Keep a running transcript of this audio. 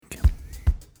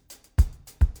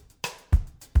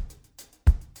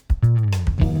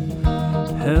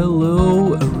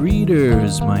Hello,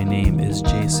 readers. My name is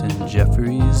Jason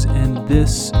Jeffries, and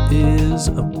this is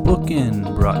a Bookin'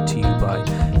 brought to you by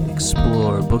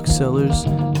Explore Booksellers,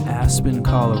 Aspen,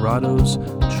 Colorado's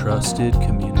trusted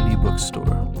community bookstore.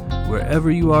 Wherever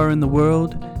you are in the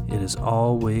world, it is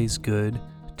always good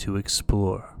to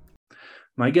explore.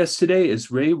 My guest today is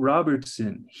Ray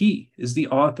Robertson. He is the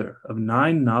author of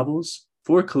 9 novels,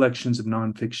 4 collections of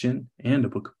nonfiction, and a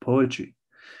book of poetry.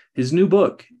 His new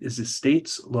book is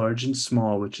Estates Large and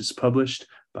Small, which is published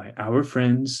by our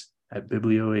friends at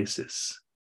Biblioasis.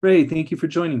 Ray, thank you for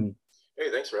joining me. Hey,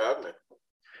 thanks for having me.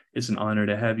 It's an honor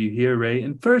to have you here, Ray.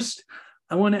 And first,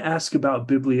 I want to ask about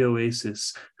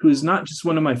Biblioasis, who is not just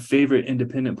one of my favorite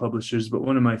independent publishers, but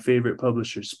one of my favorite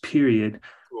publishers, period.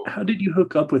 Cool. How did you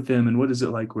hook up with them, and what is it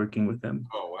like working with them?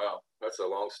 Oh, wow. That's a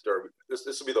long story. This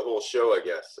will be the whole show, I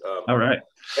guess. All right.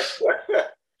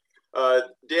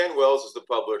 Dan Wells is the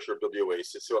publisher of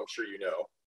Biblioasis, so I'm sure you know.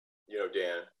 You know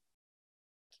Dan.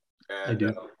 And, I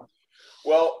do.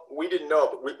 Well, we didn't know,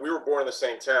 but we were born in the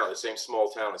same town, the same small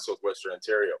town in southwestern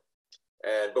Ontario.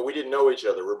 But we didn't know each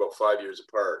other. We're about 5 years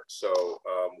apart, so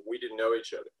we didn't know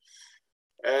each other.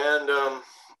 And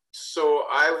so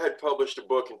I had published a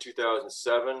book in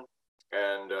 2007,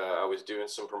 and I was doing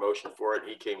some promotion for it.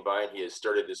 He came by, and he had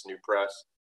started this new press,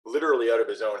 literally out of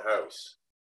his own house.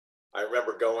 I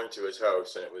remember going to his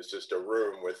house, and it was just a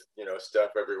room with,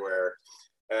 stuff everywhere.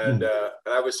 And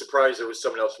I was surprised there was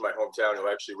someone else from my hometown who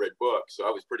actually read books. So I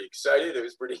was pretty excited. It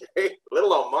was pretty great, let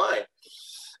alone mine.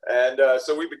 And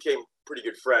so we became pretty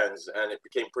good friends, and it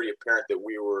became pretty apparent that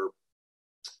we were,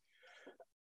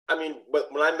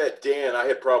 but when I met Dan, I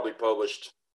had probably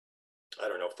published,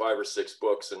 5 or 6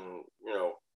 books, and,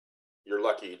 you're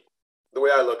lucky. The way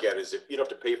I look at it is if you don't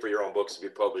have to pay for your own books to be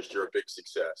published, you're a big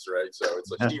success, right? So it's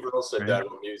like Steve Earle said that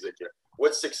about music.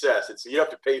 What's success? It's you don't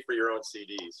have to pay for your own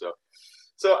CD. So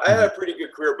I had a pretty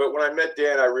good career, but when I met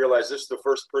Dan, I realized this is the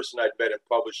first person I'd met in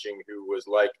publishing who was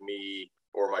like me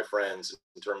or my friends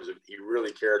in terms of he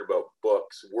really cared about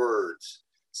books, words,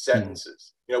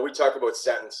 sentences. We talk about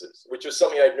sentences, which is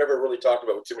something I've never really talked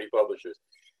about with too many publishers.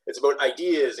 It's about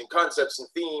ideas and concepts and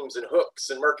themes and hooks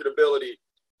and marketability.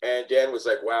 And Dan was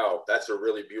like, wow, that's a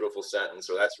really beautiful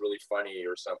sentence, or that's really funny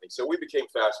or something. So we became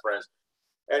fast friends,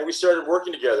 and we started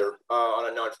working together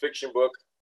on a nonfiction book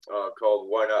called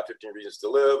Why Not? 15 Reasons to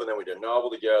Live. And then we did a novel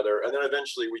together. And then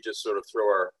eventually we just sort of throw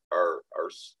our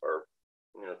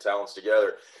talents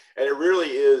together. And it really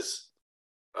is,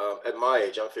 at my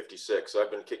age, I'm 56, so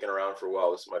I've been kicking around for a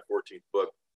while. This is my 14th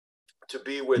book, to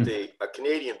be with a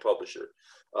Canadian publisher.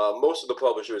 Most of the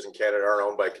publishers in Canada aren't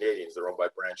owned by Canadians. They're owned by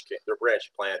branch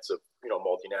plants of,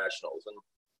 multinationals.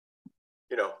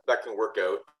 And, that can work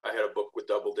out. I had a book with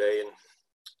Doubleday and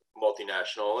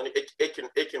multinational, and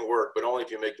it can work, but only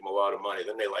if you make them a lot of money.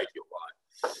 Then they like you a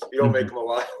lot. If you don't make them a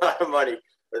lot of money,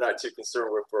 they're not too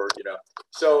concerned with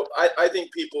So I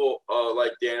think people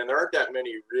like Dan, and there aren't that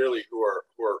many really who are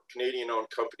Canadian-owned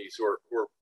companies who are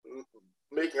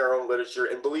making our own literature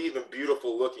and believe in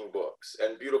beautiful looking books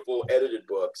and beautiful edited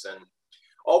books and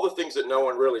all the things that no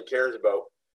one really cares about.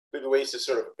 Biblioasis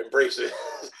sort of embraces.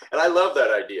 And I love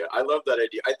that idea. I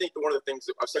think that one of the things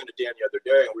that I was saying to Dan the other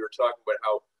day, and we were talking about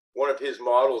how one of his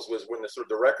models was when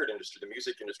the record industry, the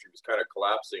music industry was kind of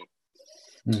collapsing.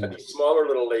 And these smaller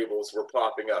little labels were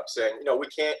popping up saying, we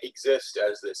can't exist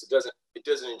as this. It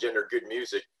doesn't engender good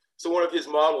music. So one of his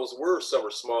models were some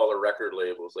smaller record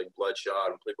labels like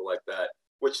Bloodshot and people like that,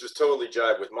 which was totally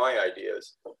jived with my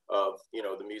ideas of,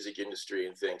 the music industry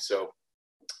and things. So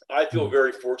I feel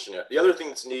very fortunate. The other thing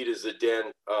that's neat is that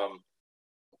Dan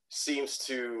seems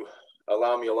to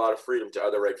allow me a lot of freedom to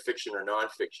either write fiction or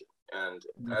nonfiction. And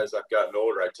as I've gotten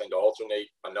older, I tend to alternate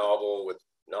a novel with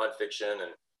nonfiction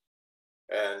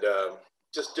and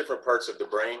just different parts of the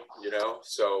brain,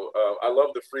 So I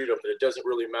love the freedom that it doesn't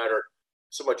really matter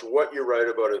so much what you write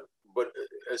about it, but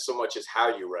as so much as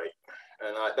how you write.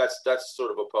 And that's sort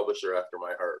of a publisher after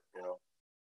my heart,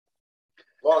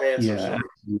 Long answer.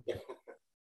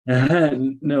 Yeah.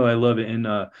 No, I love it. And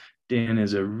Dan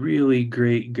is a really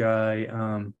great guy.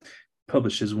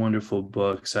 Publishes wonderful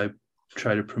books. I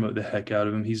try to promote the heck out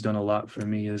of him. He's done a lot for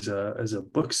me as a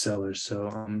bookseller. So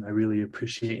I really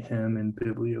appreciate him and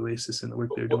Biblioasis and the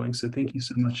work they're doing. So thank you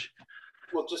so much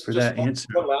for that answer.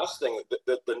 One last thing,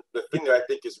 the thing that I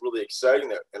think is really exciting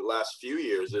that in the last few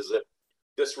years is that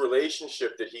this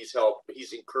relationship that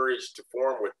he's encouraged to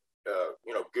form with,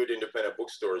 good independent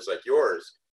bookstores like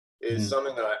yours is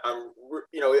something that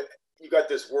you got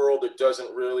this world that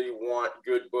doesn't really want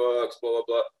good books, blah, blah,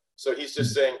 blah. So he's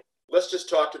just saying, let's just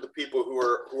talk to the people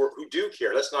who do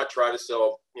care. Let's not try to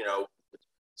sell,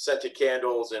 scented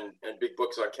candles and big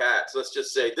books on cats. Let's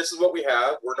just say this is what we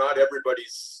have. We're not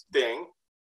everybody's thing.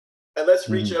 And let's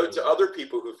reach out to other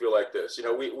people who feel like this. You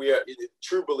know, we are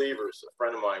true believers. A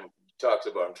friend of mine talks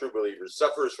about them, true believers,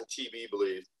 sufferers from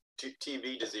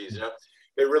TB disease. You know,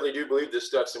 they really do believe this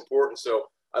stuff's important. So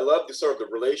I love the sort of the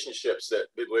relationships that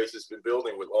Midways has been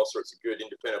building with all sorts of good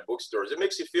independent bookstores. It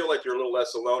makes you feel like you're a little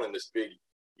less alone in this big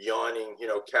yawning, you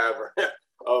know, cavern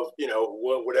of, you know,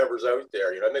 whatever's out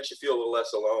there. You know, it makes you feel a little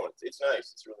less alone. It's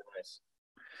nice. It's really nice.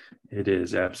 It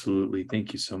is, absolutely.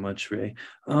 Thank you so much, Ray.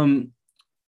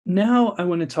 Now I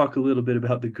want to talk a little bit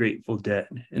about the Grateful Dead,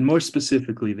 and more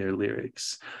specifically their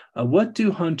lyrics. What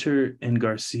do Hunter and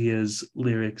Garcia's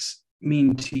lyrics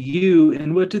mean to you,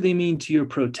 and what do they mean to your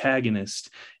protagonist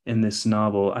in this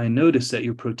novel? I noticed that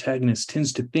your protagonist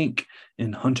tends to think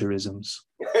in Hunterisms.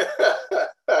 I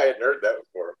hadn't heard that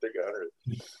before. I'm thinking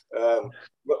Hunter.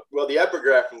 Well, the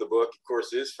epigraph from the book, of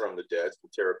course, is from the Dead, from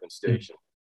Terrapin Station.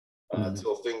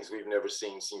 Till things we've never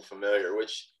seen seem familiar,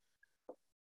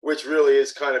 which really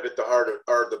is kind of at the heart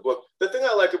of the book. The thing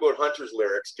I like about Hunter's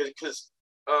lyrics, because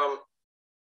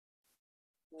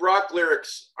rock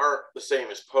lyrics aren't the same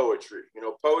as poetry. You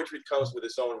know, poetry comes with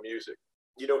its own music.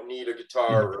 You don't need a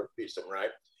guitar or a piece of, right?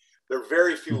 There are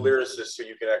very few lyricists who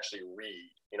you can actually read.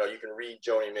 You know, you can read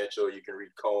Joni Mitchell, you can read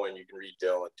Cohen, you can read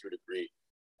Dylan to a degree.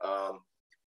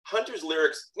 Hunter's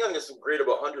lyrics, the thing that's great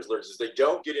about Hunter's lyrics is they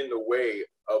don't get in the way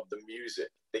of the music.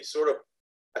 They sort of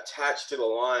attach to the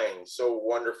line so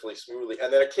wonderfully smoothly.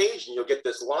 And then occasionally you'll get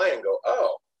this line and go,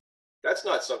 oh, that's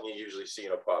not something you usually see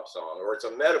in a pop song, or it's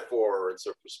a metaphor, or it's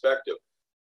a perspective.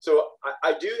 So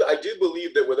I do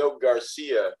believe that without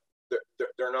Garcia,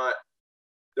 they're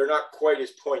not quite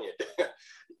as poignant.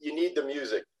 You need the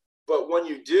music. But when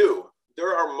you do,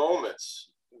 there are moments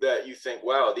that you think,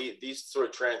 wow, these sort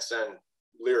of transcend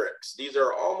lyrics. These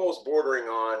are almost bordering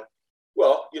on,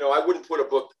 well, you know, I wouldn't put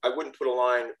a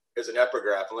line as an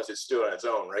epigraph unless it stood on its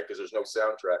own, right? Because there's no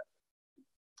soundtrack.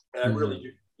 And I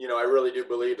really do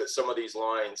believe that some of these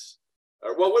lines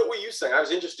are, well, what were you saying? I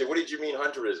was interested. What did you mean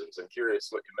Hunterisms? I'm curious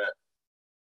what you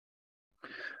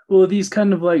meant. Well, these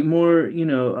kind of like more, you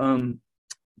know,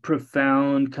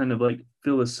 profound kind of like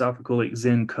philosophical, like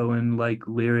Zen Cohen like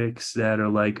lyrics that are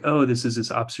like, oh, this is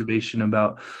this observation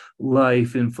about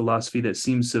life and philosophy that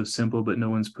seems so simple, but no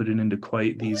one's put it into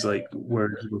quite these like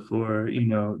words before, you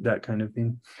know, that kind of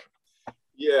thing.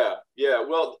 Yeah.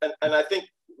 Well, and I think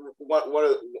one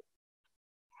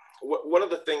of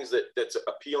the things that's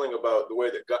appealing about the way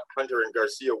that Hunter and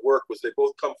Garcia work was they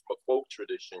both come from a folk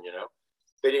tradition. You know,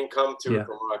 they didn't come to it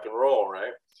from rock and roll,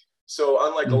 right? So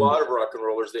unlike a lot of rock and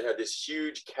rollers, they had this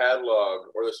huge catalog,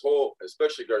 or this whole,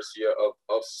 especially Garcia, of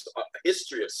a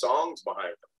history of songs behind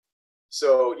them.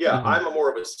 So yeah, I'm more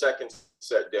of a second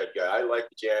set Dead guy. I like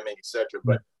jamming, etc.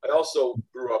 But I also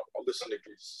grew up listening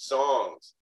to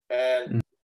songs. And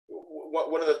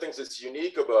one of the things that's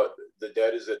unique about the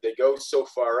Dead is that they go so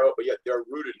far out, but yet they're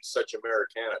rooted in such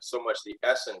Americana, so much the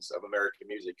essence of American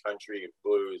music, country and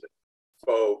blues and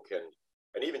folk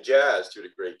and even jazz to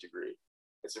a great degree.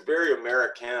 It's a very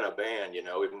Americana band, you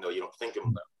know, even though you don't think of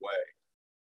them that way.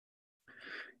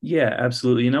 Yeah,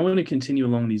 absolutely. And I want to continue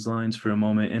along these lines for a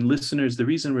moment. And listeners, the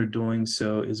reason we're doing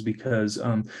so is because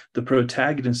the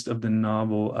protagonist of the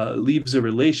novel leaves a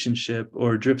relationship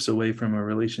or drifts away from a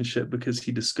relationship because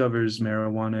he discovers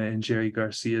marijuana and Jerry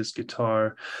Garcia's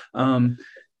guitar.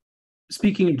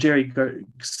 Speaking of Jerry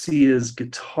Garcia's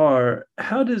guitar,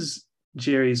 how does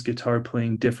Jerry's guitar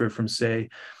playing differ from, say,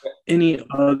 any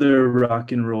other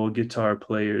rock and roll guitar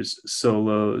players'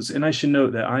 solos? And I should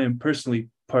note that I am personally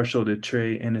partial to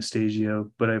Trey Anastasio,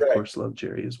 but I of course love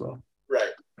Jerry as well.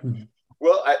 Right.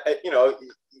 Well, I you know,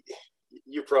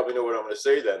 you probably know what I'm going to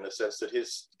say then, in the sense that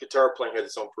his guitar playing has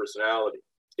its own personality.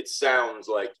 It sounds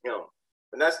like him.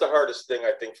 And that's the hardest thing,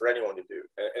 I think, for anyone to do.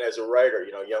 And as a writer,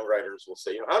 you know, young writers will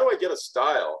say, you know, how do I get a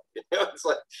style? You know, it's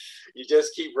like you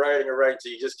just keep writing and writing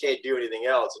till you just can't do anything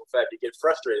else. In fact, you get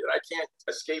frustrated. I can't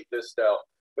escape this style.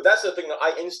 But that's the thing that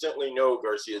I instantly know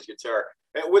Garcia's guitar.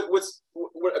 And what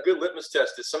a good litmus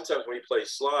test is sometimes when you play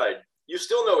slide, you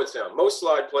still know it's him. Most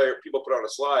slide people put on a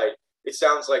slide, it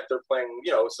sounds like they're playing,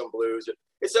 you know, some blues.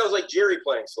 It sounds like Jerry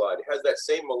playing slide. It has that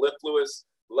same mellifluous,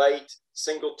 light,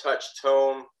 single touch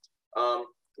tone.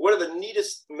 One of the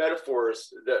neatest metaphors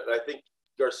that I think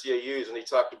Garcia used when he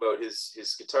talked about his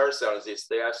guitar sound is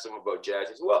they asked him about jazz.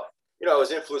 He said, well, you know, I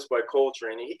was influenced by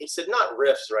Coltrane. He said, not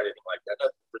riffs or anything like that,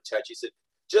 not pretentious. He said,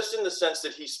 just in the sense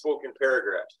that he spoke in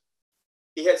paragraphs.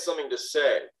 He had something to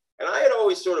say. And I had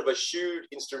always sort of eschewed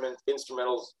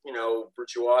instrumentals, you know,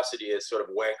 virtuosity as sort of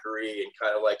wankery and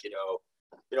kind of like, you know,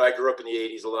 I grew up in the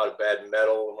 80s, a lot of bad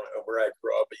metal where I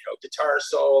grew up, guitar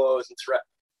solos and trap.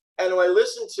 And when I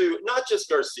listen to not just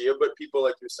Garcia, but people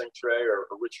like you're saying, Trey or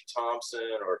Richard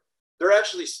Thompson, or they're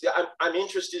actually, I'm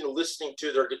interested in listening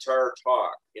to their guitar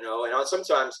talk, and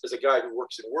sometimes as a guy who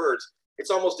works in words,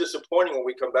 it's almost disappointing when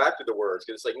we come back to the words,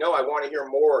 because it's like, no, I want to hear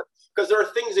more, because there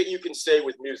are things that you can say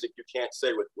with music you can't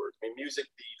say with words. I mean, music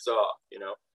feeds off,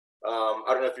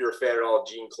 I don't know if you're a fan at all of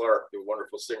Gene Clark, the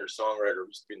wonderful singer-songwriter who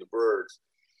used to be in the Byrds.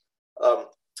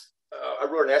 I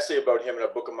wrote an essay about him in a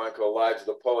book of mine called Lives of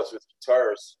the Poets with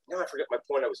Guitars. Now I forget my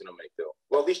point I was going to make, Bill.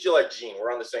 Well, at least you like Gene.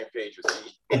 We're on the same page with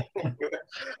Gene.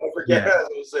 I forget what I was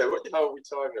going to say. What the hell are we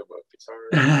talking about?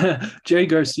 Guitar? Jerry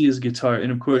Garcia's guitar.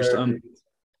 And of course,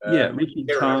 Richard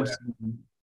Thompson.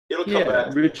 It'll come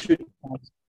back. Richard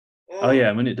Thompson. Oh,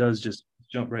 yeah. When it does, just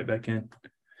jump right back in.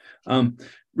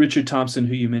 Richard Thompson,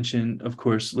 who you mentioned, of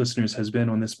course, listeners, has been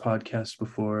on this podcast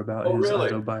before about his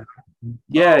autobiography.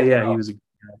 Yeah, he was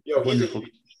wonderful.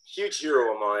 He's a huge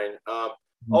hero of mine.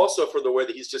 Also for the way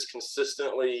that he's just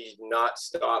consistently not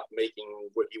stopped making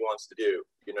what he wants to do.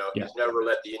 He's never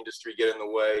let the industry get in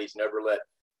the way. He's never let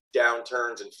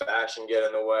downturns in fashion get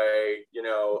in the way.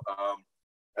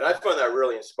 And I find that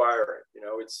really inspiring.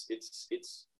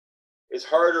 It's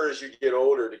harder as you get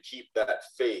older to keep that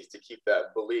faith, to keep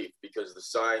that belief, because the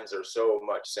signs are so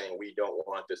much saying we don't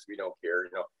want this, we don't care.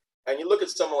 And you look at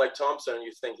someone like Thompson and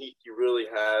you think he really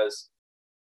has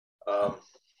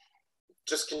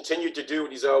just continued to do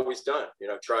what he's always done,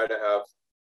 try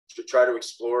to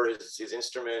explore his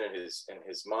instrument and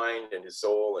his mind and his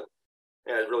soul, and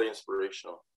it's really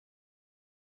inspirational.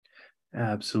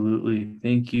 Absolutely.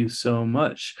 Thank you so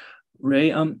much,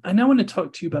 Ray. I now want to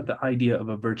talk to you about the idea of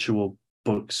a virtual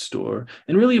bookstore,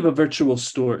 and really of a virtual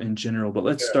store in general, but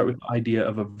let's start with the idea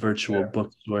of a virtual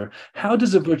bookstore. How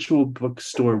does a virtual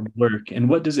bookstore work, and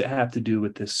what does it have to do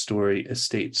with this story,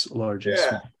 Estates Large and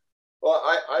Small? Well,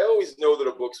 I always know that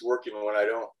a book's working when I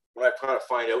kind of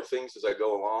find out things as I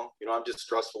go along. I'm just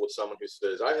trustful with someone who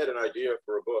says, I had an idea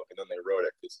for a book, and then they wrote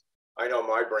it, because I know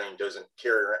my brain doesn't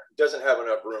have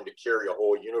enough room to carry a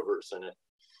whole universe in it.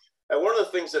 And one of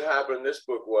the things that happened in this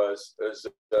book is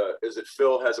that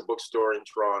Phil has a bookstore in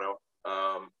Toronto,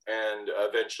 and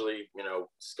eventually,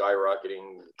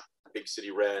 skyrocketing big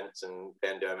city rents and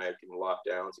pandemic and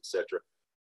lockdowns, etc.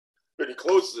 But he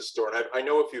closes the store, and I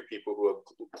know a few people who have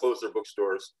closed their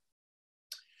bookstores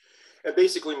and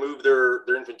basically moved their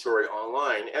inventory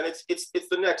online. And it's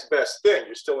the next best thing.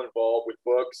 You're still involved with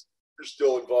books. You're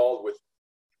still involved with,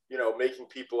 making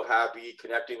people happy,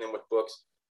 connecting them with books.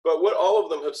 But what all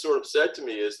of them have sort of said to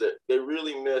me is that they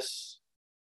really miss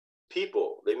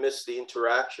people. They miss the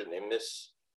interaction. They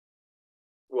miss,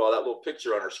 that little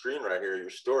picture on our screen right here, your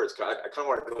store. I kind of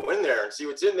want to go in there and see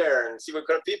what's in there and see what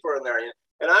kind of people are in there.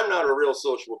 And I'm not a real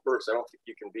sociable person. I don't think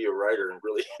you can be a writer and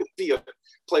really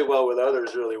play well with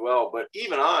others really well. But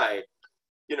even I,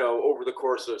 over the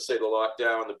course of, say, the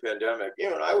lockdown, the pandemic,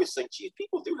 I always think, gee,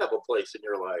 people do have a place in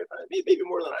your life, maybe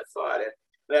more than I thought. And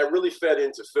that really fed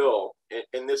into Phil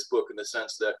in this book, in the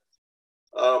sense that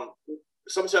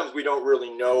sometimes we don't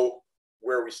really know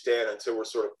where we stand until we're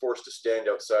sort of forced to stand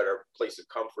outside our place of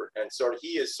comfort. And sort of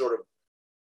he is sort of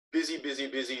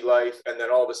busy life, and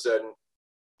then all of a sudden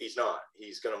he's not.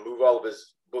 He's going to move all of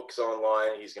his books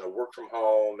online. He's going to work from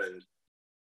home, and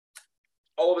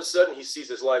all of a sudden he sees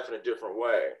his life in a different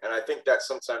way. And I think that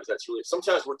sometimes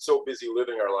we're so busy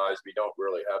living our lives, we don't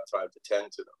really have time to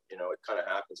tend to them. It kind of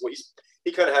happens. Well,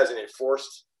 he kind of has an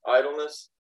enforced idleness.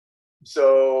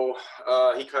 So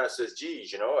he kind of says,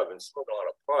 geez, I've been smoking a lot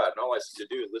of pot, and all I see to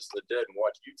do is listen to Dead and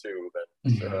watch YouTube.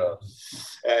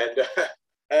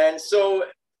 And so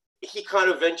he kind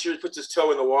of puts his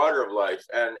toe in the water of life.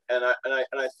 And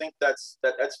I think that's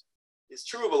it's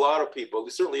true of a lot of people.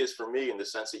 It certainly is for me, in the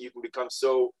sense that you can become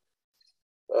so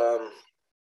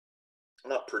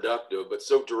not productive, but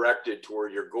so directed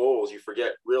toward your goals, you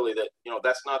forget really that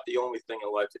that's not the only thing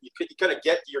in life. You kind of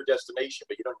get to your destination,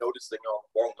 but you don't notice things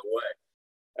along the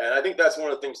way. And I think that's one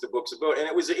of the things the book's about. And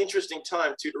it was an interesting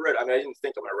time too to read. I didn't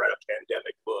think I'm going to write a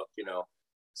pandemic book,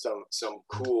 some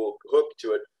cool hook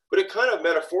to it, but it kind of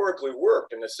metaphorically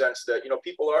worked, in the sense that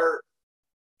people are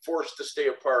forced to stay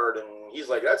apart, and he's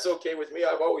like, that's okay with me,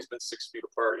 I've always been 6 feet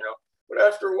apart, but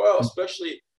after a while,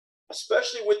 especially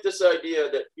with this idea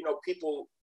that people,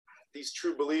 these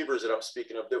true believers that I'm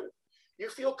speaking of, that you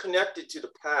feel connected to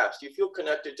the past, you feel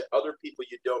connected to other people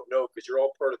you don't know, because you're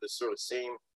all part of this sort of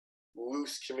same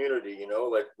loose community,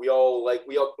 we all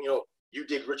you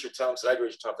dig Richard Thompson, I dig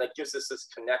Richard Thompson. That gives us this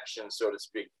connection, so to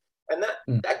speak. And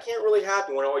that can't really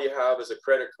happen when all you have is a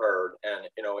credit card and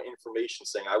information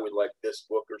saying I would like this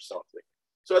book or something.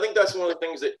 So I think that's one of the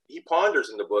things that he ponders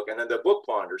in the book, and then the book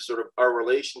ponders sort of our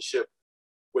relationship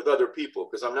with other people,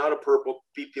 because I'm not a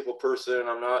people person.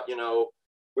 I'm not,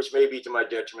 which may be to my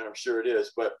detriment. I'm sure it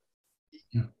is, but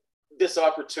this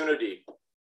opportunity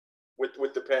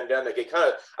with the pandemic,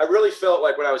 I really felt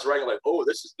like when I was writing, like, oh,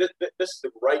 this is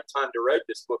the right time to write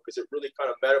this book, because it really kind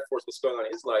of metaphors what's going on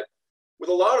in his life with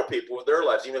a lot of people with their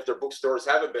lives, even if their bookstores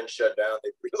haven't been shut down,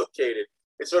 they've relocated.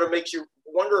 It sort of makes you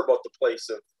wonder about the place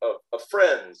of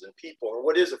friends and people, and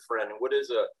what is a friend, and what is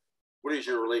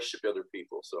your relationship to other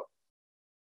people. So.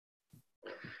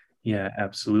 Yeah,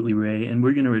 absolutely, Ray. And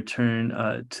we're going to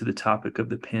return to the topic of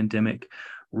the pandemic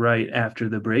right after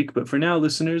the break. But for now,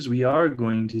 listeners, we are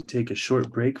going to take a short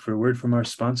break for a word from our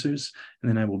sponsors, and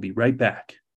then I will be right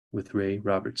back with Ray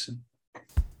Robertson.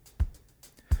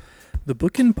 The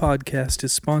Bookin' Podcast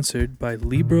is sponsored by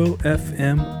Libro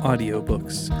FM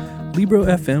Audiobooks. Libro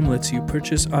FM lets you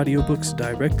purchase audiobooks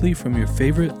directly from your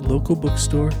favorite local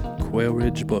bookstore, Quail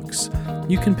Ridge Books.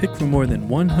 You can pick from more than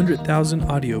 100,000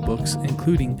 audiobooks,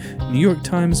 including New York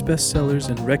Times bestsellers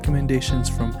and recommendations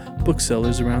from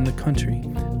booksellers around the country.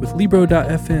 With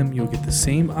Libro.fm, you'll get the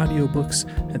same audiobooks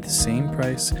at the same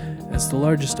price as the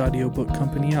largest audiobook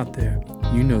company out there.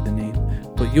 You know the name,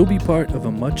 but you'll be part of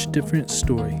a much different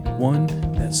story, one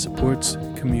that supports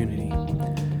community.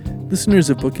 Listeners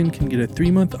of Bookin' can get a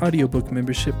 3-month audiobook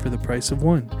membership for the price of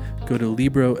one. Go to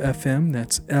Libro.fm,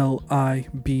 that's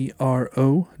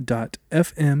Libro.fm,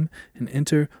 and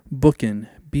enter Bookin',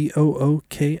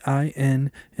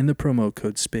 Bookin, in the promo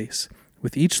code space.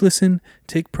 With each listen,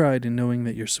 take pride in knowing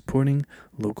that you're supporting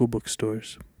local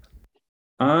bookstores.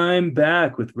 I'm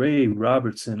back with Ray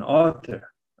Robertson, author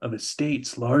of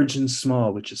Estates Large and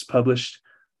Small, which is published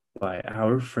by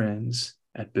our friends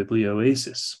at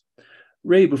Biblioasis.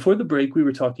 Ray, before the break, we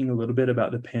were talking a little bit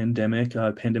about the pandemic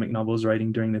novels,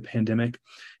 writing during the pandemic.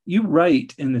 You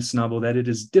write in this novel that it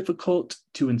is difficult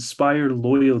to inspire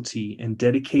loyalty and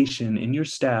dedication in your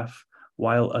staff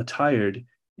while attired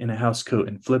in a housecoat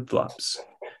and flip-flops. So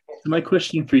my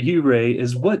question for you, Ray,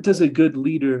 is what does a good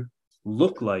leader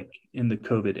look like in the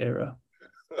COVID era?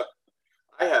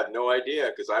 I have no idea,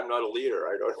 because I'm not a leader.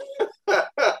 I don't.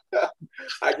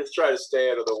 I just try to stay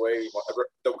out of the way.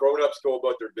 The grown-ups go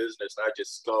about their business, and I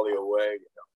just scully away.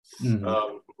 Mm-hmm.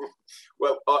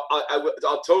 Well,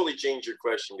 I'll totally change your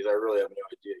question, because I really have no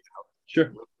idea.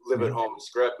 Sure. Live at home and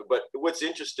scrap. But what's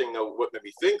interesting, though, what made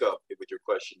me think of with your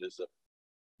question is that,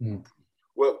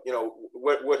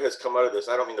 what has come out of this?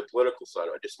 I don't mean the political side.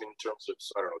 I just mean in terms of,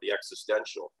 I don't know, the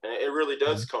existential. And it really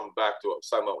does come back to what I was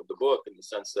talking about with the book, in the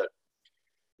sense that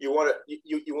you want to,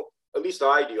 you at least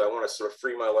I do. I want to sort of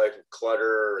free my life of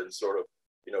clutter and sort of,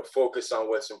 focus on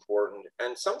what's important.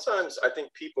 And sometimes I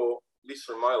think people, at least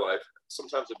for my life,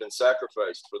 sometimes have been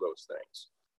sacrificed for those things.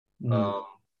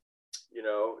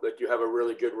 Like you have a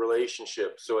really good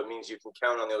relationship, so it means you can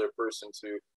count on the other person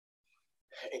to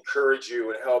encourage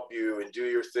you and help you and do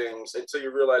your things, until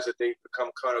you realize that they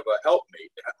become kind of a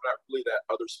helpmate, not really that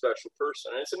other special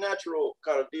person. And it's a natural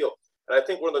kind of deal. And I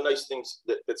think one of the nice things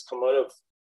that's come out of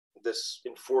this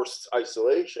enforced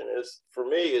isolation is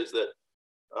that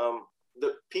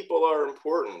the people are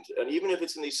important. And even if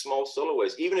it's in these small subtle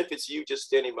ways, even if it's you just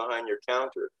standing behind your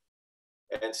counter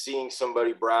and seeing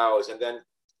somebody browse, and then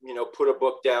put a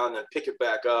book down and pick it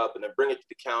back up and then bring it to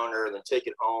the counter and then take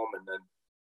it home, and then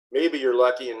maybe you're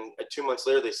lucky and 2 months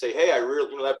later they say, hey, I really,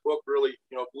 that book really,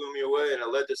 blew me away and it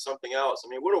led to something else. I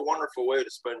mean, what a wonderful way to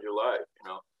spend your life,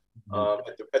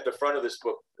 At the front of this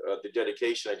book, the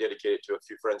dedication, I dedicated to a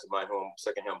few friends of mine who own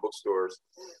secondhand bookstores.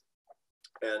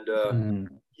 And,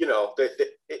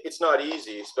 it's not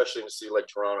easy, especially in a city like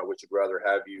Toronto, which would rather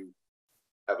have you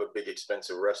have a big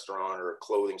expensive restaurant or a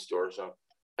clothing store or something.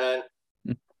 And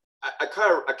I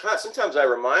kind of sometimes I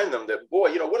remind them that,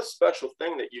 boy, what a special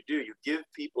thing that you do. You give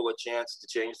people a chance to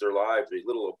change their lives. These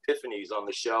little epiphanies on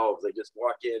the shelves. They just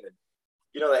walk in, and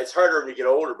it's harder when you get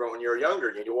older, but when you're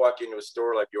younger, you walk into a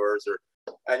store like yours,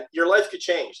 and your life could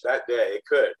change that day. It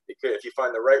could if you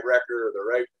find the right record or the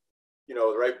right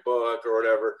book or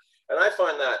whatever. And I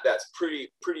find that that's pretty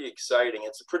exciting.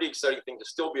 It's a pretty exciting thing to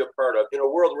still be a part of in a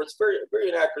world where it's very, very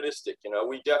anachronistic.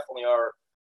 We definitely are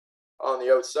on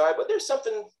the outside, but there's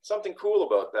something cool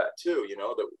about that too.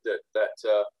 That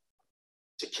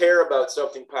to care about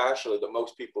something passionately that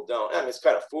most people don't. I mean, it's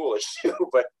kind of foolish too,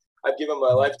 but I've given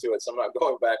my life to it, so I'm not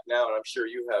going back now, and I'm sure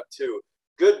you have too.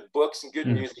 Good books and good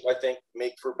music, I think,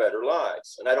 make for better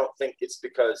lives. And I don't think it's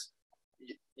because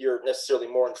you're necessarily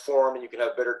more informed and you can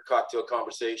have better cocktail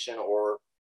conversation, or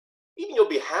even you'll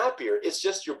be happier. It's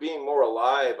just you're being more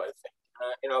alive, I think.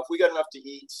 If we got enough to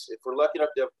eat, if we're lucky enough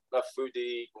to have enough food to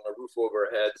eat and a roof over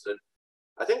our heads, and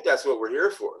I think that's what we're here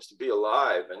for, is to be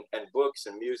alive, and books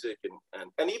and music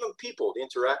and even people, the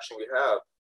interaction we have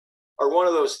are one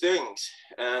of those things.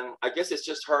 And I guess it's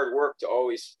just hard work to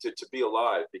always to be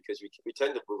alive, because we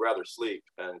tend to rather sleep.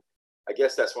 And I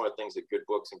guess that's one of the things that good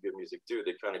books and good music do.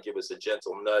 They kind of give us a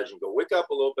gentle nudge and go, wake up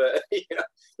a little bit.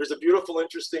 There's a beautiful,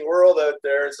 interesting world out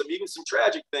there, and even some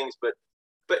tragic things, but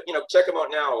check them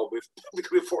out now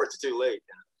before it's too late.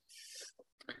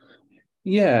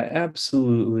 Yeah,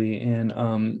 absolutely. And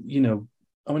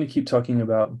I want to keep talking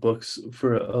about books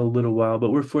for a little while, but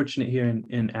we're fortunate here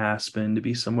in Aspen to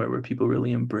be somewhere where people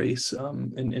really embrace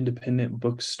an independent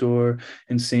bookstore,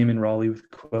 and same in Raleigh with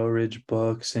Quail Ridge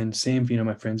Books, and same,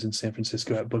 my friends in San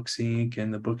Francisco at Books Inc.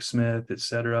 and the Booksmith,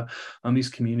 etc. These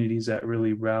communities that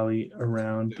really rally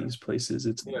around these places.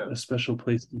 It's a special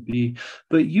place to be.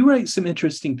 But you write some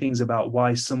interesting things about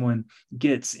why someone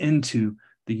gets into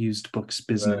the used books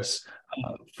business.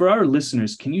 Right. For our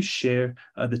listeners, can you share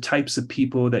the types of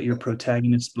people that your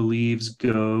protagonist believes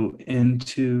go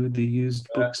into the used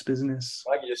books business?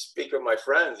 I can just speak of my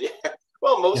friends. Yeah.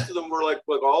 Well, most of them were like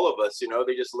all of us,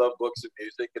 they just love books and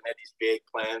music, and they had these big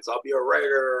plans. I'll be a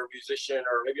writer or a musician,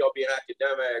 or maybe I'll be an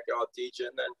academic, I'll teach it.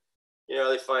 And then,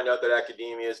 they find out that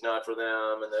academia is not for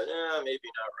them, and then, maybe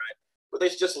not right. But they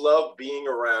just love being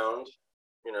around,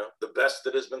 the best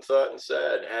that has been thought and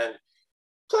said. And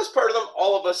plus, part of them,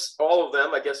 all of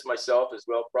them, I guess myself as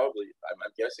well, probably,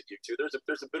 I'm guessing you too, there's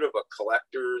a bit of a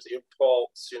collector's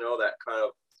impulse, that kind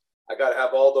of, I got to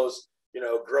have all those,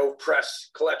 Grove Press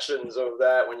collections of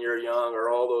that when you're young, or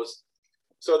all those.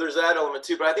 So there's that element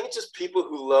too. But I think it's just people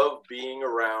who love being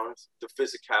around the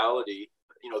physicality,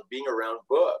 being around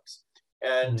books.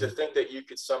 And to think that you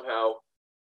could somehow,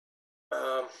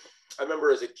 I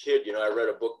remember as a kid, I read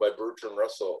a book by Bertrand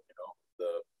Russell,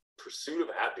 The Pursuit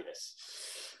of Happiness.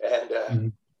 And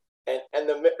the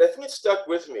thing that stuck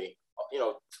with me,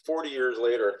 40 years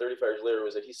later, 35 years later,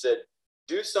 was that he said,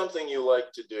 do something you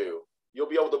like to do. You'll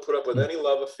be able to put up with any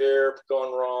love affair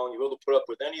gone wrong. You'll be able to put up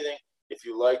with anything if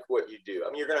you like what you do. I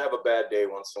mean, you're going to have a bad day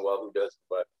once in a while, who doesn't?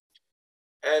 But,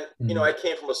 and, I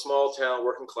came from a small town,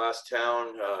 working class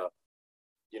town.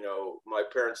 My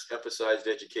parents emphasized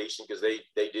education because they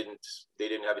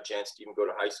didn't have a chance to even go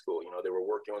to high school. They were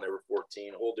working when they were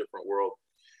 14, a whole different world.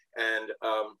 And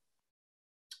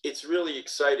it's really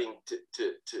exciting just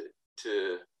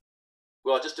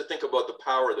to think about the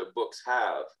power that books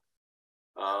have.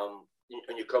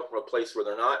 And you come from a place where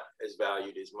they're not as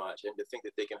valued as much, and to think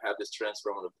that they can have this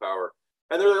transformative power.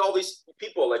 And there are all these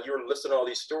people, like you're listing all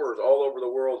these stores all over the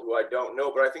world who I don't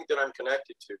know, but I think that I'm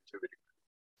connected to it.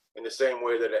 In the same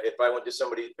way that if I went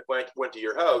to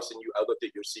your house and I looked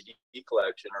at your CD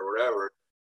collection or whatever,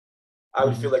 I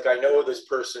would feel like I know this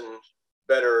person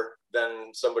better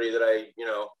than somebody that I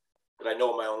know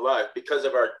in my own life, because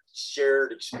of our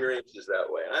shared experiences that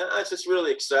way. And it's just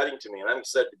really exciting to me, and I'm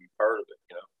excited to be part of it,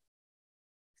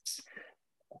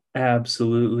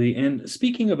 Absolutely. And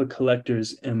speaking of a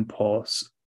collector's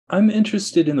impulse, I'm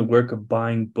interested in the work of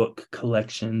buying book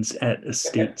collections at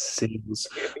estate sales.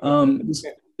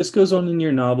 This goes on in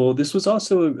your novel. This was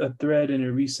also a thread in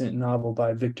a recent novel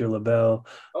by Victor LaValle,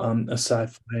 a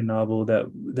sci-fi novel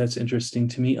that's interesting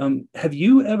to me. Have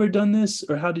you ever done this,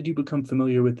 or how did you become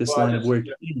familiar with this line of work?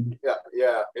 Yeah.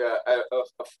 I have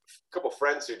a couple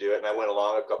friends who do it, and I went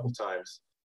along a couple times.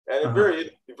 And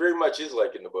it very much is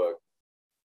like in the book.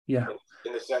 Yeah.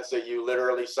 In the sense that you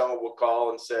literally, someone will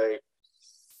call and say,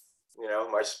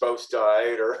 my spouse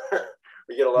died, or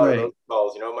we get a lot of those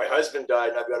calls, my husband died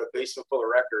and I've got a basement full of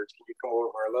records. Can you come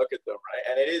over and look at them?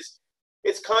 Right. And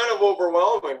it's kind of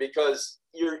overwhelming, because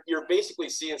you're basically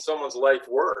seeing someone's life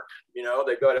work.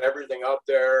 They've got everything up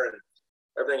there and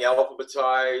everything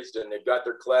alphabetized, and they've got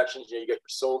their collections. You got your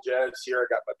soul jazz here, I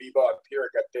got my bebop here,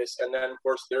 I got this. And then of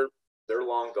course they're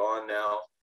long gone now.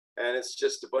 And it's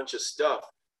just a bunch of stuff.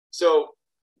 So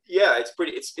yeah,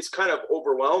 it's kind of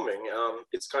overwhelming.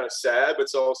 It's kind of sad, but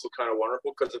it's also kind of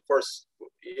wonderful, because of course,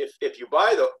 if you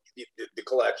buy the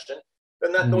collection,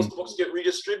 then those books get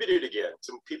redistributed again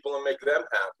to people and make them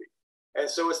happy. And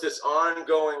so it's this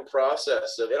ongoing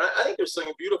process and I think there's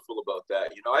something beautiful about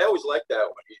that. I always like that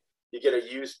when you get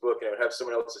a used book and it would have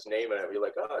someone else's name in it. You're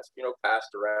like, oh, it's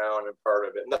passed around and part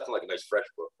of it. Nothing like a nice fresh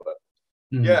book, but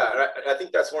yeah, and I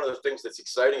think that's one of the things that's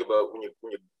exciting about when you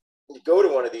go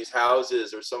to one of these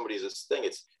houses or somebody's thing.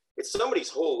 It's somebody's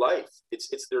whole life. It's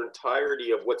their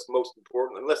entirety of what's most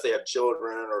important, unless they have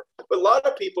children. But a lot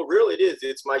of people, really,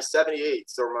 it's my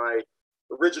 78s or my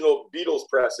original Beatles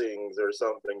pressings or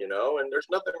something, and there's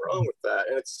nothing wrong with that.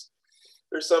 And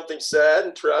there's something sad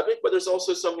and tragic, but there's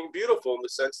also something beautiful in the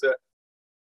sense that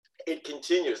it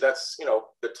continues. That's,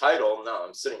 the title. Now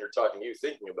I'm sitting here talking to you,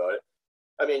 thinking about it.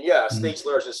 I mean, yeah, states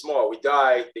large and small. We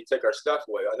die, they take our stuff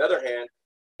away. On the other hand,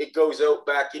 it goes out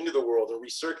back into the world and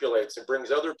recirculates and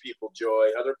brings other people joy,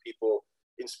 other people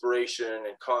inspiration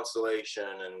and consolation,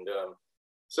 and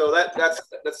so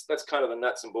that's kind of the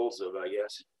nuts and bolts of it, I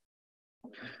guess.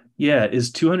 Yeah,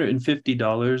 is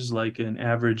 $250 like an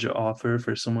average offer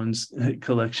for someone's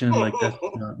collection? Like that's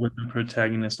what the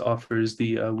protagonist offers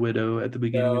the widow at the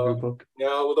beginning of your book?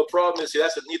 No. Well, the problem is, see,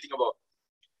 that's the neat thing about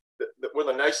one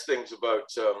of the nice things about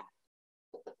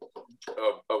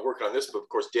working on this book. Of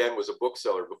course, Dan was a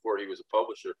bookseller before he was a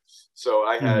publisher, so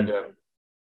I had.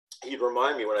 He'd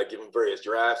remind me when I give him various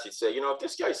drafts, he'd say, if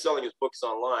this guy's selling his books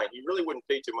online, he really wouldn't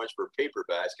pay too much for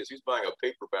paperbacks because he's buying a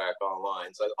paperback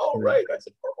online. So, right, that's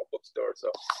a normal bookstore.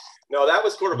 So, no, that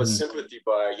was sort of a sympathy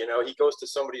buy. He goes to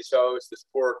somebody's house, this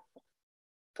poor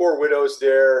widow's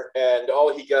there, and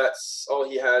all he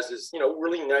has is,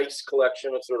 really nice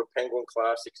collection of sort of Penguin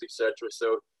classics, etc.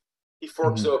 So he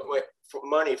forks out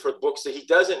money for books that he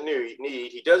doesn't need,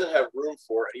 he doesn't have room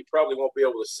for, and he probably won't be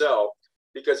able to sell,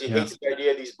 because he hates the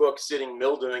idea of these books sitting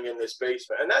mildewing in this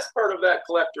basement. And that's part of that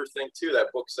collector thing too, that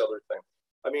bookseller thing.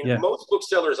 I mean, most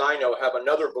booksellers I know have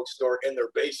another bookstore in their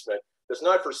basement that's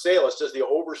not for sale. It's just the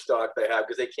overstock they have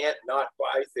because they can't not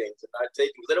buy things and not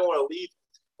take them. They don't want to leave.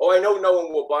 Oh, I know no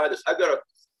one will buy this. I've got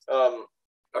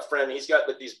a friend, he's got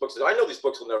these books. I know these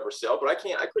books will never sell, but I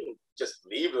couldn't just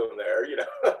leave them there,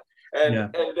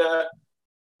 and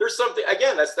there's something,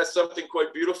 again, that's something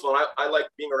quite beautiful. And I like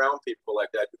being around people like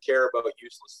that who care about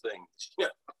useless things.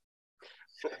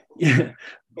 Yeah,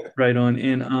 right on.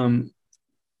 And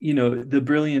the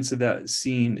brilliance of that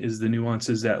scene is the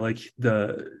nuances that, like,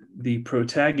 the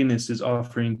protagonist is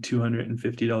offering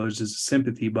 $250 as a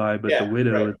sympathy buy, but the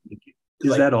widow is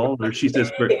like, that all, or she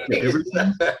says for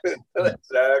everything?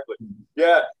 Exactly.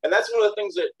 Yeah, and that's one of the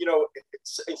things that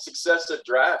in successive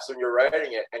drafts when you're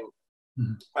writing it, and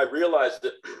I realized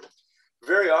that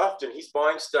very often he's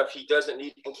buying stuff he doesn't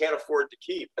need and can't afford to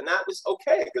keep. And that was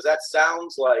okay, because that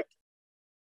sounds like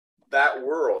that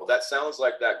world. That sounds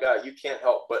like that guy. You can't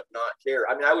help but not care.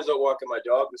 I mean, I was out walking my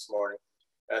dog this morning,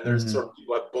 and there's sort of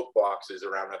people have book boxes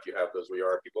around. I don't know if you have those where you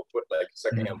are. People put like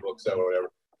secondhand books out or whatever.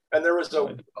 And there was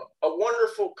a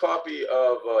wonderful copy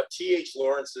of T.H.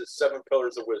 Lawrence's Seven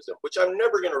Pillars of Wisdom, which I'm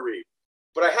never going to read,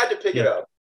 but I had to pick it up.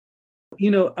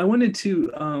 I wanted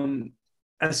to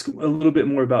ask a little bit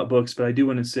more about books, but I do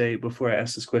want to say before I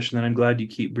ask this question that I'm glad you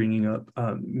keep bringing up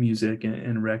music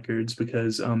and records,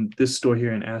 because this store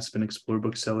here in Aspen, Explore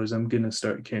Booksellers, I'm going to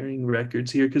start carrying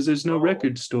records here because there's no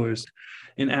record stores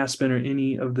in Aspen or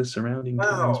any of the surrounding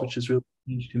towns, which is really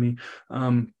huge to me.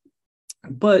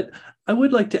 But I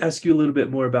would like to ask you a little bit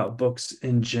more about books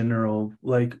in general.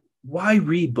 Like, why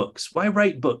read books? Why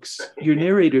write books? Your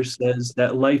narrator says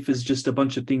that life is just a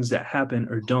bunch of things that happen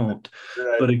or don't,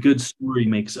 but a good story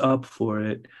makes up for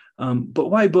it. But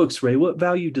why books, Ray? What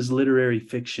value does literary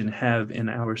fiction have in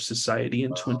our society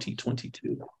in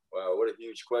 2022? Wow, what a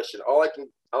huge question. All I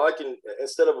can,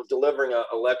 instead of delivering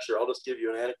a lecture, I'll just give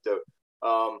you an anecdote.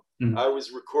 I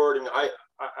was recording,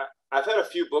 I've had a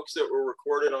few books that were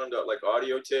recorded on like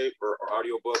audio tape or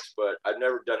audio books, but I've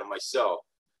never done it myself.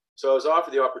 So I was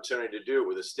offered the opportunity to do it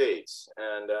with the States,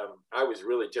 and I was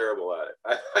really terrible at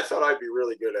it. I thought I'd be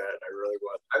really good at it. I really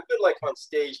was. I'm good like on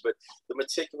stage, but the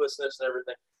meticulousness and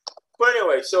everything. But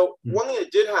anyway, so one thing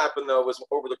that did happen though was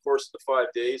over the course of the 5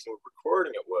 days when we were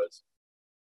recording it was,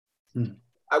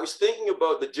 I was thinking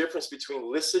about the difference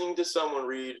between listening to someone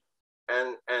read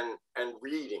and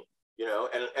reading.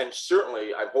 And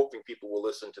certainly I'm hoping people will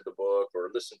listen to the book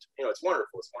or listen to, it's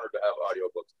wonderful. It's wonderful to have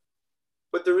audiobooks.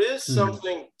 But there is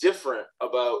something different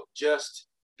about just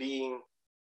being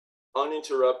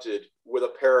uninterrupted with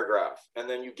a paragraph. And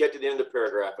then you get to the end of the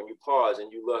paragraph and you pause and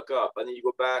you look up and then you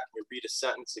go back and you read a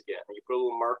sentence again and you put a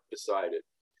little mark beside it.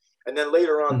 And then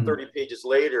later on, 30 pages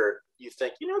later, you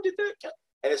think, did that?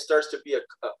 And it starts to be a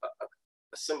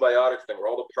symbiotic thing where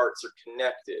all the parts are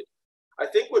connected. I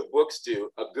think what books do,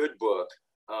 a good book,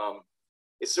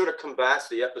 it sort of combats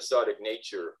the episodic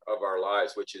nature of our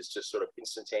lives, which is just sort of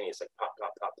instantaneous, like pop,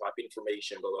 pop, pop, pop,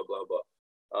 information, blah, blah, blah,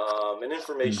 blah. And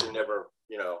information never,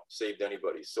 saved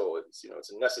anybody's soul. It's,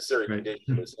 it's a necessary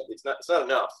condition. It's not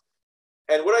enough.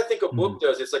 And what I think a book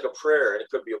does, it's like a prayer, and it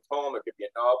could be a poem, it could be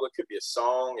a novel, it could be a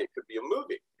song, it could be a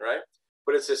movie, right?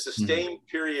 But it's a sustained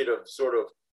period of sort of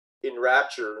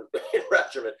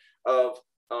enrapturement of,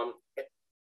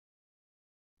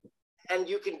 and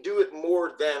you can do it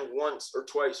more than once or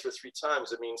twice or 3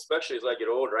 times. I mean, especially as I get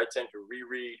older, I tend to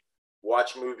reread,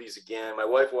 watch movies again. My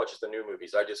wife watches the new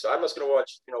movies. I'm just going to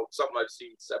watch, something I've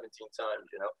seen 17 times,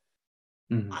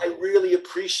 Mm-hmm. I really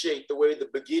appreciate the way the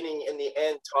beginning and the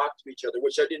end talk to each other,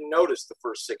 which I didn't notice the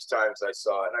first 6 times I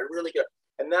saw it. And I really got,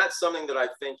 and that's something that I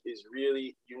think is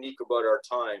really unique about our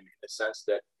time, in the sense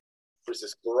that there's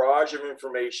this barrage of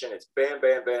information. It's bam,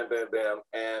 bam, bam, bam, bam.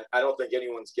 And I don't think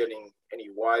anyone's getting any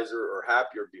wiser or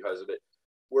happier because of it.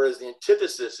 Whereas the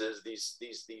antithesis is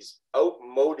these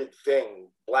outmoded thing,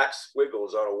 black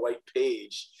squiggles on a white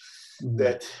page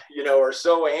that, you know, are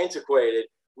so antiquated,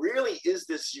 really is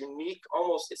this unique,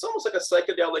 it's almost like a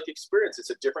psychedelic experience. It's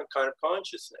a different kind of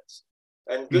consciousness.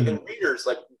 And good, and readers,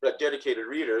 like dedicated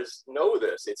readers, know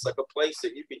this. It's like a place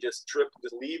that you can just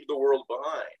leave the world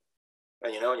behind.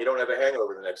 And, you know, you don't have a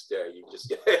hangover the next day. You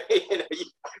just,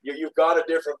 you've got a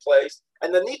different place.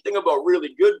 And the neat thing about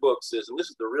really good books is, and this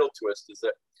is the real twist, is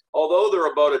that although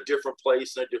they're about a different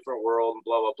place and a different world and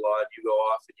blah, blah, blah, and you go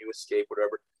off and you escape,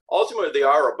 whatever, ultimately they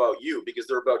are about you, because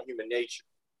they're about human nature.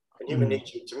 And human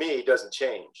nature, to me, doesn't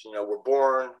change. You know, we're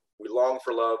born, we long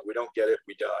for love, we don't get it,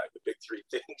 we die. The big three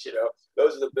things, you know,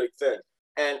 those are the big things.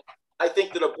 And I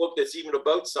think that a book that's even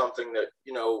about something that,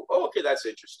 you know, oh, okay, that's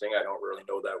interesting, I don't really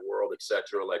know that world,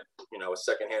 etc., like, you know, a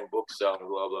secondhand book selling,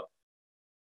 blah, blah.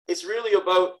 It's really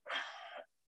about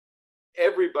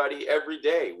everybody every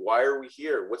day. Why are we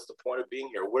here? What's the point of being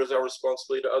here? What is our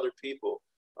responsibility to other people?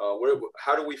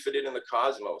 How do we fit in the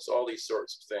cosmos? All these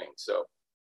sorts of things. So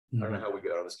I don't know how we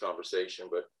got on this conversation,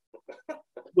 but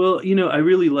well, you know, I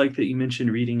really like that you mentioned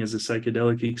reading as a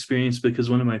psychedelic experience, because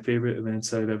one of my favorite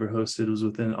events I've ever hosted was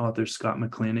with an author, Scott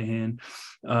McClanahan,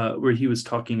 where he was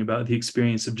talking about the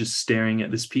experience of just staring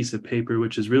at this piece of paper,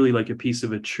 which is really like a piece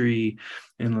of a tree.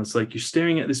 And it's like you're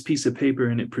staring at this piece of paper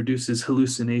and it produces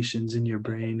hallucinations in your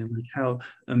brain, and like how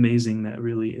amazing that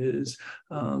really is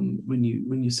when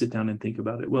you sit down and think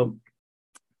about it. Well,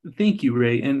 thank you,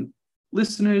 Ray. And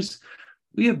listeners,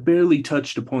 we have barely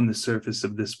touched upon the surface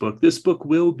of this book. This book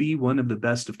will be one of the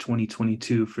best of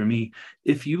 2022 for me.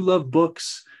 If you love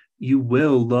books, you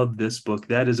will love this book.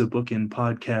 That is a Bookend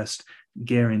podcast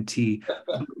guarantee.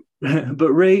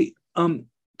 But Ray,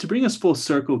 to bring us full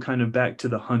circle, kind of back to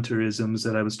the hunterisms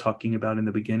that I was talking about in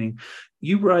the beginning,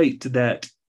 you write that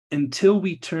until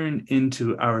we turn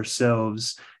into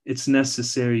ourselves, it's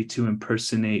necessary to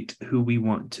impersonate who we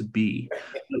want to be.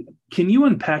 Can you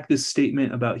unpack this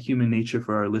statement about human nature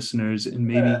for our listeners, and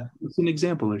maybe give an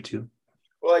example or two?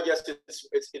 Well, I guess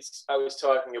it's I was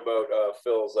talking about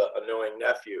Phil's annoying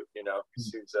nephew, you know,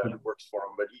 who works for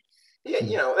him. But he,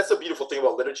 you know, that's a beautiful thing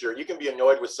about literature. You can be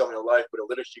annoyed with someone in life, but in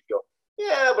literature you go,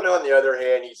 yeah, but on the other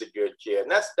hand, he's a good kid.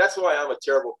 And that's why I'm a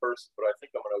terrible person, but I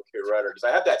think I'm an okay writer, because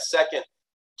I have that second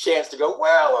chance to go,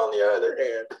 well, on the other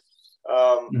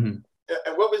hand.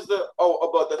 And what was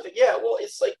about the thing? Yeah, well,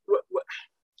 it's like,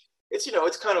 it's, you know,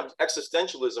 it's kind of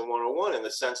existentialism 101, in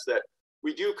the sense that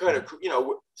we do kind of, you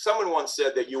know, someone once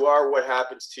said that you are what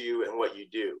happens to you and what you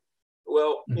do.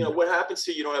 Well, you know, what happens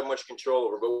to you, you don't have much control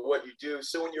over, but what you do.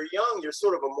 So when you're young, you're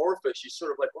sort of amorphous. You're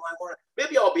sort of like, well,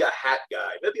 maybe I'll be a hat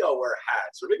guy. Maybe I'll wear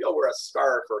hats, or maybe I'll wear a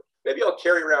scarf, or maybe I'll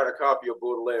carry around a copy of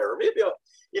Baudelaire, or maybe I'll,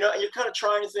 you know, and you're kind of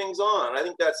trying things on. I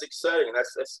think that's exciting. And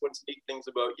that's what's neat things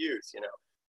about youth, you know.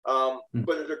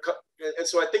 And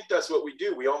so I think that's what we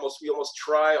do. We almost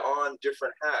try on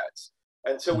different hats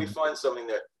until we find something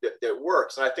that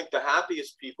works. And I think the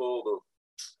happiest people,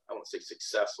 I won't say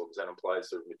successful because that implies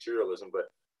sort of materialism, but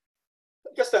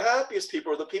I guess the happiest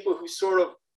people are the people who sort of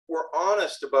were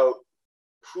honest about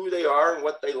who they are and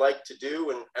what they like to do,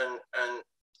 and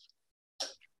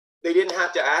they didn't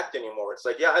have to act anymore. It's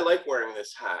like, yeah, I like wearing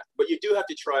this hat, but you do have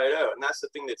to try it out. And that's the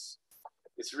thing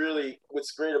it's really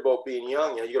what's great about being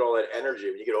young. You know, you get all that energy.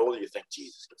 When you get older, you think,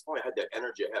 Jesus, if only I had that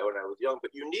energy I had when I was young.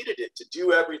 But you needed it to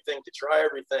do everything, to try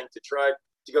everything,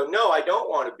 to go, no, I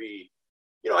don't want to be.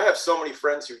 You know, I have so many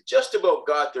friends who just about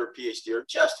got their PhD or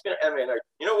just been an MA. And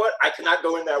you know what? I cannot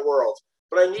go in that world,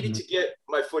 but I needed to get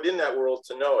my foot in that world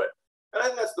to know it. And I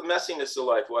think that's the messiness of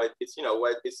life. Why it's, you know,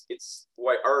 why it's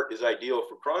why art is ideal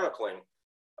for chronicling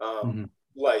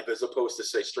life, as opposed to,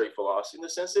 say, straight philosophy, in the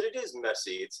sense that it is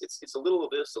messy. It's a little of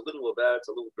this, a little of that, it's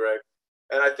a little gray.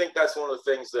 And I think that's one of the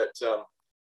things that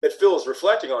that Phil is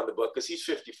reflecting on the book, because he's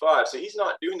 55, so he's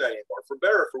not doing that anymore. For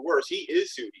better or for worse, he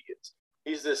is who he is.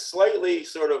 He's this slightly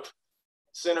sort of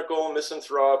cynical,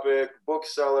 misanthropic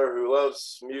bookseller who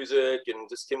loves music and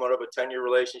just came out of a 10-year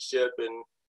relationship,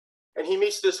 and he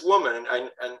meets this woman,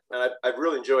 and I've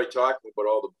really enjoyed talking about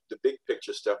all the big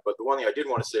picture stuff. But the one thing I did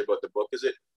want to say about the book is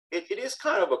it is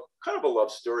kind of a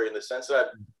love story, in the sense that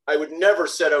I would never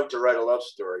set out to write a love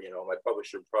story. You know, my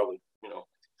publisher would probably, you know,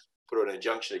 put an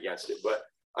injunction against it. But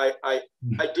I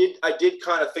did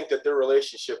kind of think that their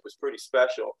relationship was pretty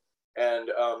special,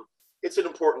 and it's an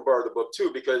important part of the book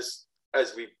too, because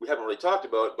as we haven't really talked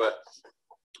about, but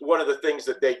one of the things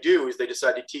that they do is they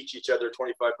decide to teach each other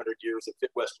 2,500 years of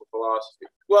Western philosophy.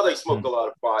 Well, they smoke a lot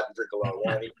of pot and drink a lot of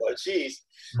wine, eat a lot of cheese.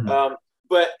 And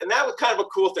that was kind of a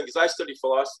cool thing, because I studied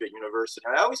philosophy at university.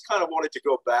 And I always kind of wanted to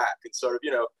go back and sort of,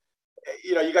 you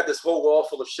got this whole wall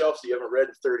full of shelves that you haven't read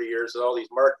in 30 years with all these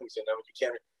markings in them. And you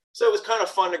can't. So it was kind of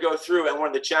fun to go through. And one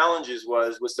of the challenges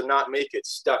was to not make it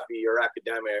stuffy or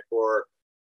academic, or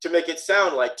to make it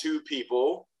sound like two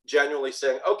people genuinely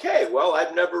saying, okay, well,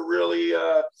 I've never really,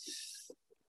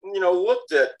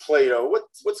 looked at Plato.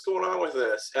 What's going on with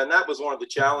this? And that was one of the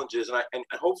challenges. And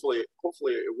hopefully it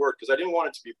worked, because I didn't want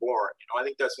it to be boring. I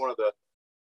think that's one of the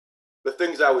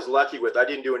things I was lucky with. I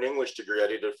didn't do an English degree. I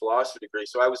did a philosophy degree.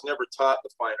 So I was never taught the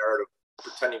fine art of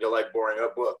pretending to like boring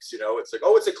up books. It's like,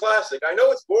 oh, it's a classic. I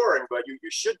know it's boring, but you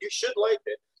should like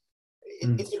it.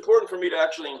 It's important for me to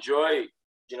actually enjoy,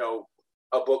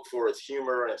 a book for its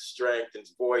humor and its strength and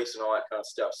its voice and all that kind of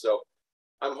stuff. So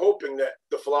I'm hoping that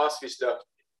the philosophy stuff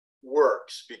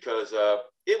works, because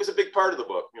it was a big part of the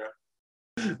book,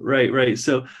 Right.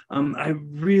 So I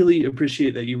really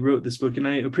appreciate that you wrote this book, and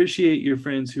I appreciate your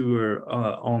friends who are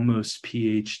almost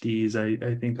PhDs. I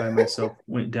think I myself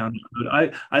went down.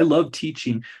 I love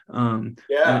teaching, and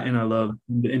I love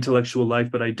the intellectual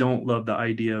life, but I don't love the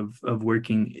idea of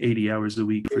working 80 hours a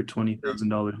week for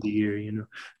 $20,000 a year.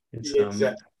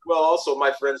 Exactly. Well, also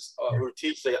my friends who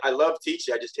teach say, I love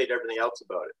teaching, I just hate everything else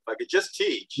about it. If I could just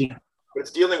teach. Yeah. But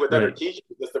it's dealing with other teachers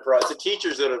that's the problem. It's the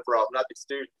teachers that are the problem, not the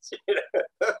students.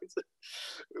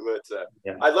 But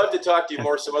I'd love to talk to you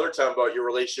more some other time about your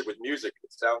relationship with music.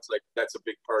 It sounds like that's a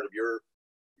big part of your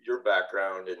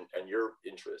background and your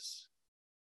interests.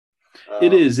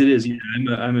 It is. Yeah,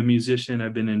 I'm a musician.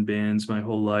 I've been in bands my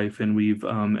whole life, and we've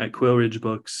at Quail Ridge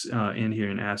Books and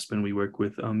here in Aspen, we work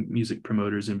with music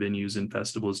promoters and venues and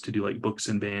festivals to do like books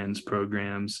and bands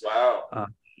programs. Wow.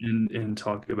 And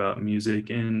talk about music.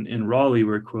 And in Raleigh,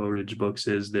 where Quail Ridge Books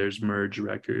is, there's Merge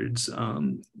Records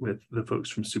with the folks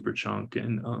from Superchunk,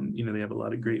 and they have a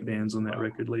lot of great bands on that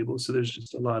record label. So there's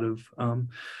just a lot of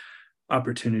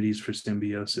opportunities for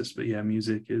symbiosis. But yeah,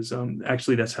 music is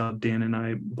actually, that's how Dan and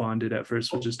I bonded at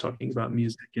first, was just talking about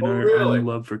music and our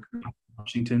love for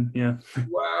Washington. Yeah.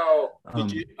 Wow.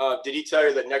 Did he tell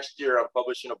you that next year I'm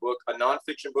publishing a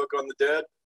nonfiction book on the dead?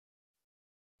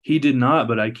 He did not,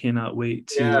 but I cannot wait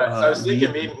to. Yeah, so I was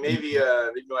thinking maybe my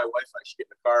wife and I should get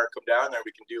in the car and come down there.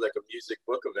 We can do like a music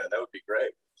book event. That would be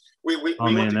great. We went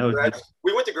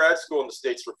to grad school in the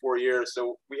States for 4 years,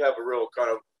 so we have a real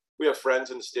we have friends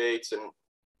in the States, and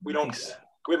we haven't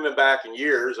been back in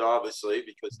years, obviously,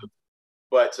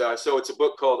 so it's a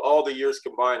book called All the Years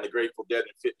Combined: The Grateful Dead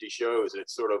in 50 Shows, and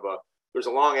it's sort of there's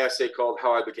a long essay called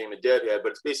How I Became a Deadhead,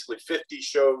 but it's basically 50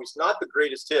 shows, not the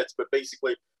greatest hits, but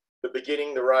basically the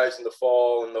beginning, the rise, and the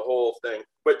fall, and the whole thing,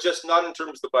 but just not in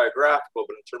terms of the biographical,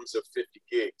 but in terms of 50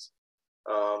 gigs.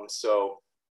 So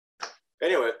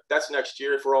anyway, that's next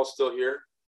year if we're all still here.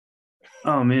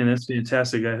 Oh man, that's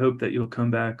fantastic. I hope that you'll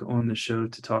come back on the show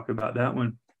to talk about that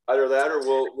one. Either that, or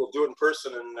we'll do it in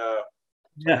person and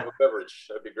have a beverage.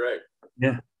 That'd be great.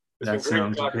 Yeah, it's been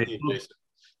great talking to you, Jason.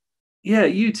 Yeah,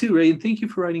 you too, Ray. And thank you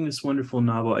for writing this wonderful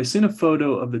novel. I sent a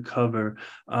photo of the cover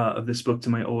of this book to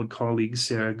my old colleague,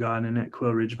 Sarah Godin at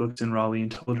Quail Ridge Books in Raleigh,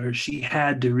 and told her she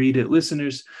had to read it.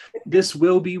 Listeners, this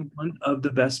will be one of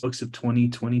the best books of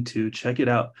 2022. Check it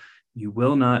out. You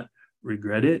will not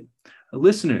regret it.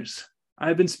 Listeners,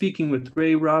 I've been speaking with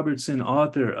Ray Robertson,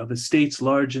 author of Estates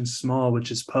Large and Small,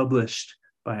 which is published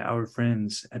by our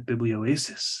friends at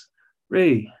Biblioasis.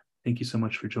 Ray, thank you so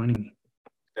much for joining me.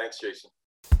 Thanks, Jason.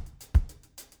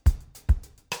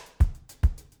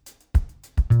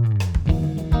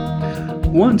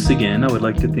 Once again, I would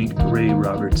like to thank Ray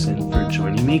Robertson for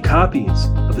joining me. Copies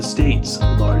of Estates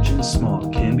Large and Small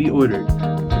can be ordered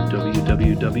from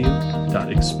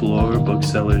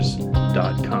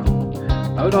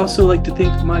www.explorerbooksellers.com. I would also like to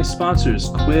thank my sponsors,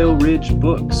 Quail Ridge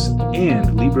Books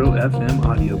and Libro FM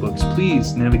Audiobooks.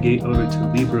 Please navigate over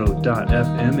to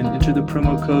Libro.fm and enter the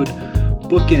promo code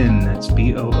BOOKIN, that's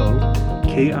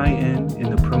BOOKIN, in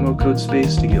the promo code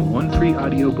space to get one free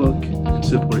audiobook and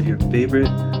support your favorite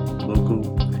local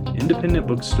independent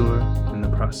bookstore in the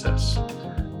process.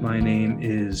 My name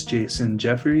is Jason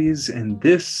Jefferies, and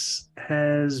this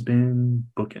has been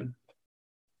Bookin'.